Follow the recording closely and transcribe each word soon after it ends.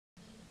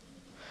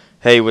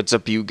Hey, what's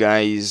up, you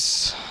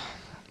guys?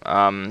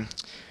 Um,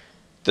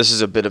 this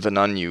is a bit of an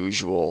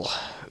unusual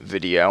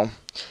video.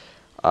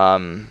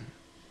 Um,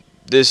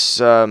 this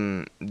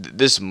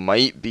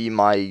might be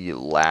my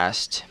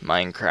last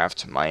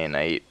Minecraft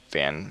Mianite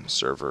fan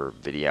server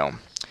video.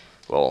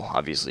 Well,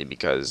 obviously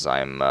because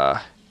I'm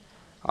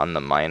on the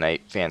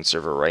Mianite fan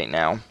server right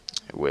now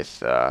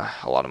with a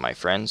lot of my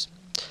friends.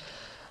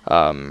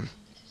 Um,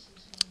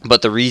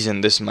 But the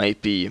reason this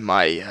might be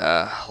my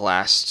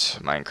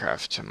last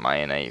Minecraft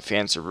Mianite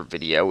fan server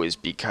video is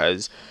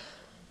because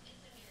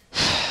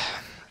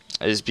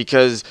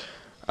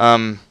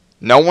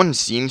no one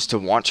seems to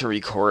want to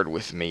record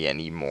with me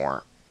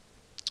anymore.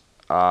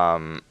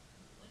 Um,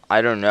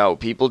 I don't know.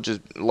 People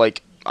just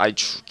like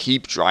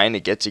keep trying to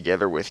get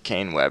together with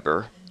Kane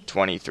Weber,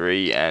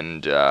 23,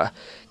 and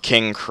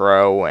King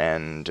Crow,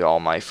 and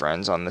all my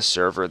friends on the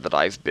server that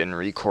I've been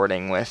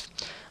recording with.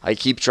 I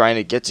keep trying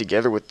to get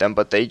together with them,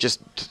 but they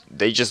just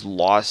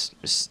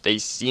lost. They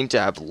seem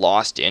to have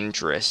lost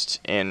interest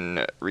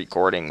in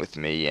recording with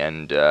me,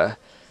 and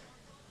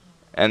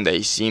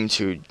they seem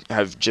to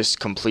have just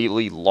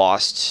completely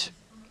lost,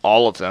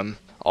 all of them.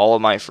 All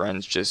of my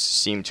friends just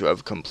seem to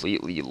have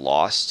completely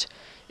lost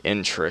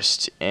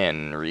interest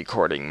in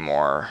recording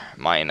more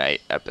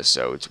Mianite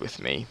episodes with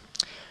me.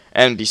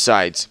 And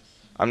besides,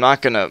 I'm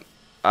not gonna.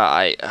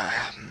 I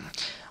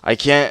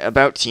can't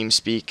about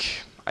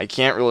TeamSpeak. I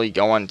can't really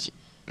go on.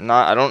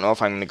 I don't know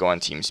if I'm gonna go on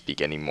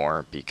TeamSpeak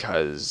anymore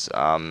because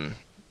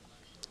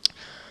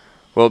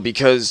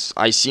because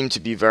I seem to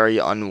be very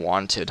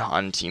unwanted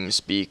on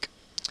TeamSpeak.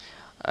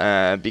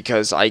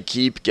 Because I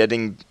keep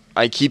getting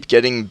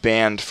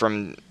banned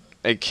from,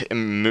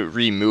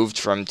 removed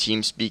from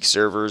TeamSpeak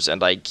servers,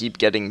 and I keep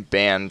getting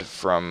banned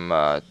from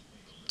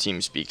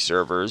TeamSpeak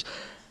servers.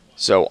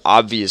 So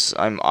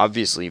I'm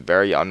obviously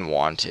very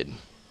unwanted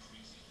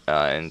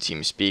in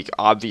TeamSpeak.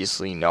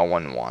 Obviously, no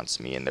one wants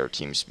me in their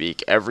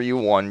TeamSpeak.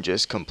 Everyone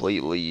just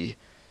completely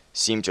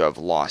seemed to have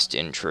lost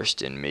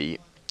interest in me,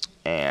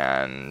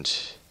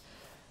 and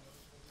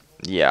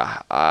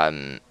yeah,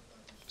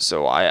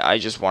 so I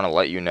just want to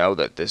let you know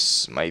that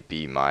this might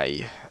be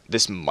my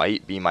last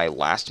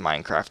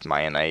Minecraft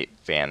Mianite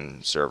fan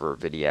server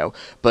video.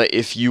 But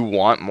if you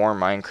want more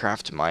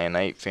Minecraft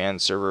Mianite fan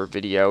server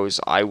videos,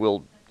 I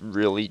will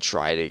really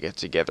try to get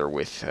together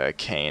with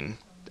Kane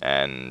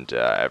and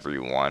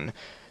everyone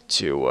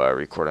to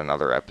record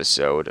another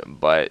episode.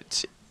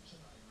 But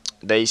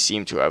they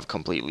seem to have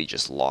completely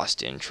just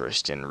lost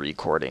interest in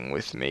recording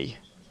with me.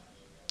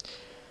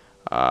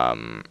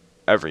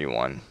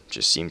 Everyone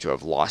just seemed to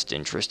have lost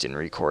interest in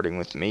recording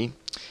with me.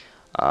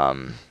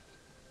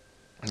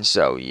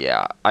 So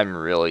yeah, I'm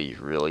really,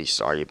 really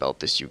sorry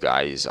about this, you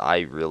guys. I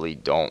really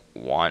don't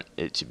want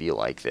it to be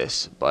like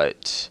this,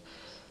 but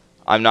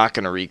I'm not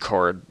gonna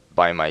record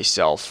by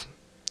myself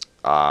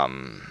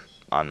on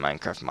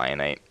Minecraft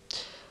Mianite.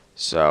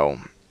 So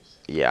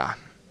yeah,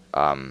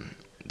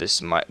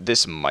 this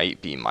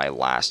might be my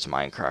last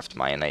Minecraft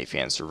Mianite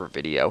fan server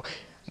video.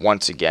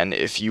 Once again,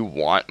 if you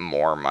want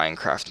more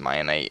Minecraft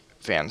Mianite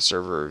fan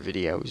server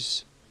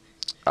videos,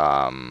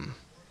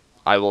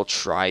 I will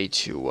try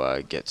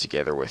to get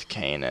together with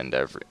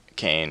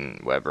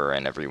Kane Weber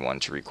and everyone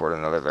to record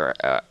another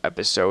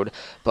episode.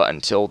 But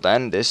until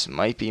then, this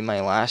might be my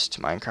last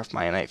Minecraft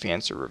Mianite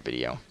fan server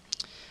video.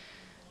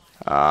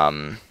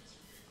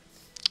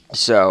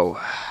 So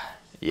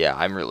yeah,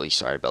 I'm really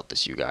sorry about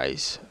this, you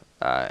guys,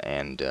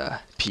 and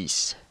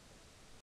peace.